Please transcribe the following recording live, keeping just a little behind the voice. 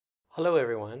Hello,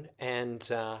 everyone. And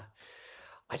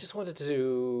I just wanted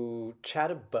to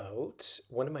chat about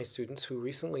one of my students who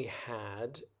recently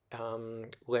had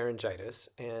laryngitis,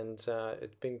 and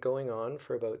it's been going on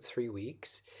for about 3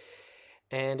 weeks,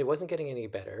 and it wasn't getting any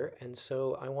better. And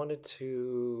so I wanted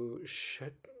to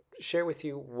share with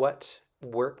you what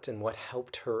worked and what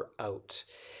helped her out.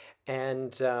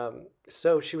 And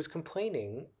so she was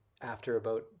complaining after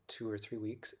about 2 or 3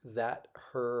 weeks that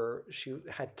she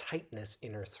had tightness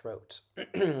in her throat,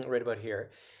 right about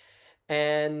here.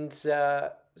 And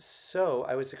so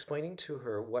I was explaining to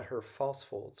her what her false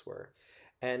folds were.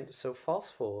 And so false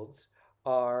folds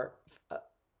are uh,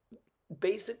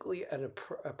 basically a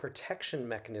protection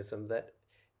mechanism that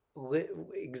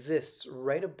exists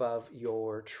right above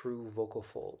your true vocal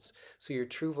folds. So your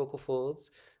true vocal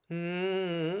folds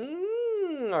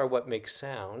are what makes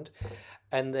sound.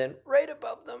 And then right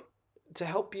above them, to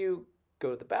help you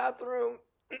go to the bathroom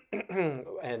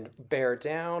and bear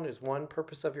down, is one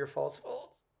purpose of your false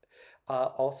folds.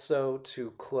 Also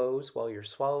to close while you're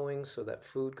swallowing so that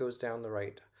food goes down the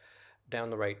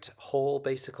right hole,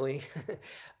 basically.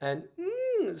 And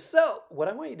so what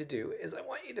I want you to do is I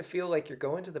want you to feel like you're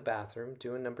going to the bathroom,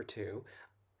 doing number two,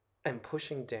 and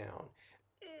pushing down.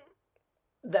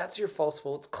 That's your false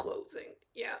folds closing.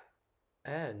 Yeah.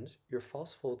 And your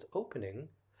false folds opening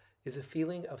is a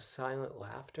feeling of silent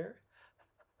laughter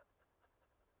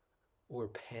or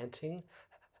panting.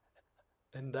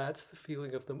 And that's the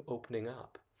feeling of them opening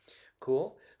up.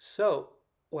 Cool? So,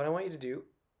 what I want you to do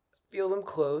is feel them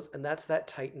close, and that's that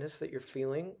tightness that you're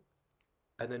feeling.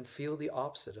 And then feel the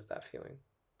opposite of that feeling.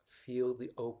 Feel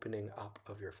the opening up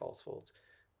of your false folds.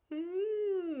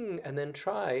 And then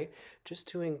try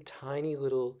just doing tiny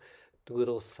little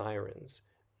sirens.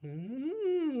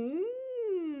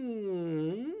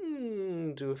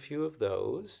 Do a few of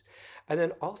those. And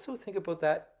then also think about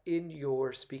that in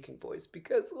your speaking voice,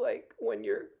 because like when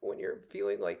you're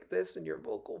feeling like this and your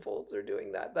vocal folds are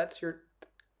doing that, that's your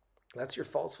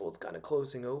false folds kind of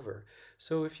closing over.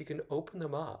 So if you can open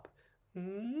them up,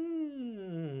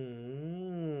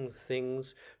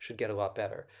 things should get a lot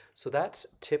better. So that's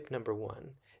tip number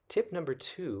one. Tip number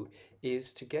two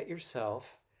is to get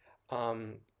yourself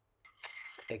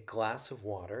a glass of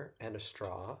water and a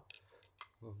straw.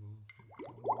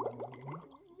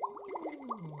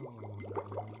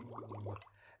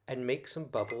 And make some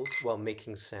bubbles while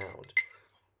making sound.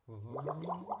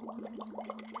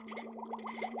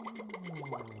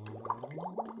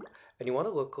 And you want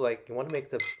to make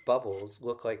the bubbles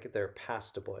look like they're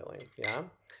past a boiling, yeah?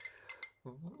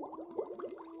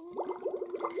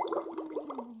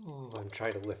 I'm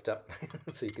trying to lift up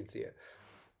so you can see it.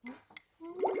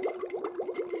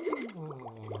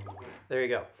 There you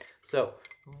go. So,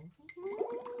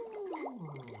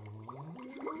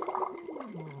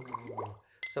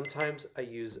 sometimes I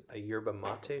use a yerba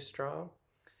mate straw.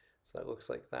 So that looks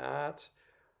like that.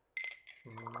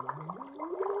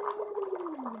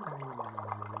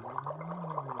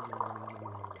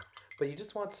 But you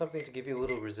just want something to give you a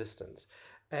little resistance.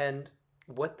 And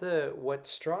what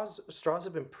straws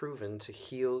have been proven to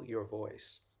heal your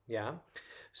voice. Yeah.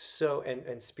 So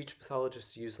and speech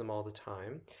pathologists use them all the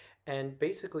time. And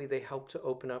basically they help to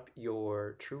open up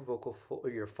your true or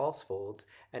your false folds,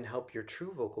 and help your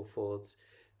true vocal folds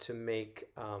to make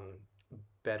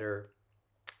better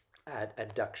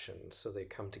adduction, so they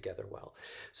come together well.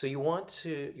 So you want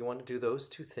to do those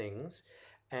two things,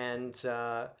 and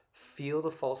feel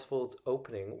the false folds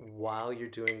opening while you're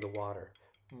doing the water.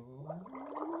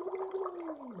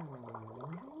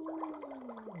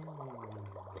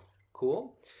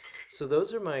 Cool. So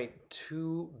those are my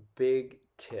two big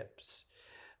tips.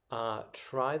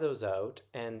 Try those out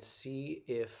and see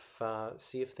if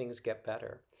things get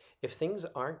better. If things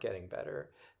aren't getting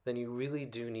better, then you really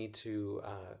do need to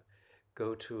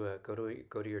go to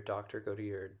your doctor, go to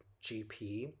your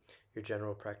GP, your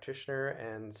general practitioner,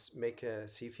 and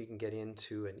see if you can get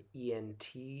into an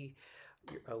ENT,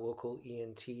 a local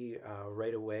ENT,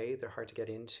 right away. They're hard to get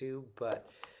into,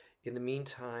 but in the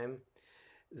meantime,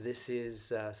 this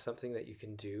is something that you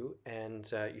can do,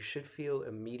 and you should feel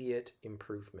immediate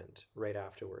improvement right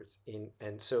afterwards.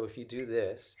 And so if you do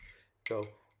this, go.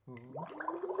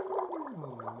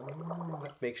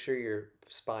 Make sure your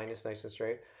spine is nice and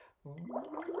straight.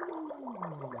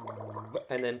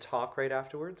 And then talk right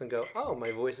afterwards and go, oh,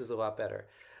 my voice is a lot better.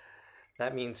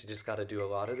 That means you just got to do a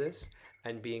lot of this,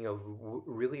 and being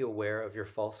really aware of your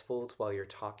false folds while you're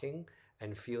talking,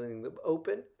 and feeling them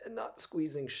open and not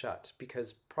squeezing shut,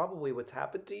 because probably what's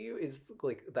happened to you is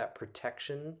like that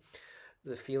protection,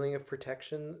 the feeling of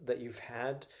protection that you've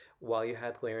had while you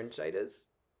had laryngitis,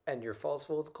 and your false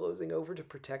folds closing over to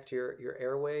protect your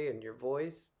airway and your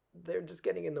voice, they're just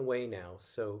getting in the way now.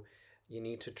 So you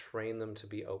need to train them to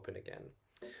be open again.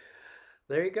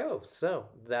 There you go. So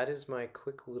that is my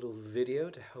quick little video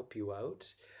to help you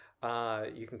out.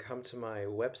 You can come to my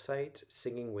website,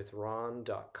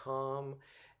 singingwithron.com,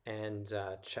 and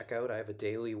check out. I have a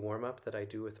daily warm up that I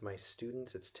do with my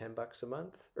students. It's $10 a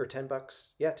month, or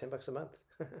 $10. Yeah, $10 a month.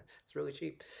 It's really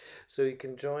cheap. So you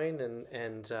can join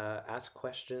and ask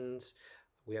questions.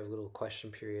 We have a little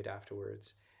question period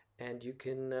afterwards, and you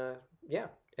can yeah.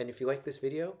 And if you like this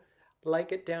video,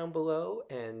 like it down below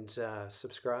and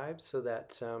subscribe so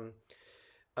that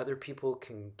other people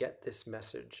can get this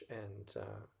message, and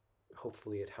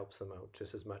hopefully it helps them out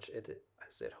just as much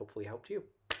as it hopefully helped you.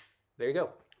 There you go.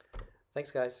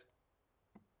 Thanks, guys.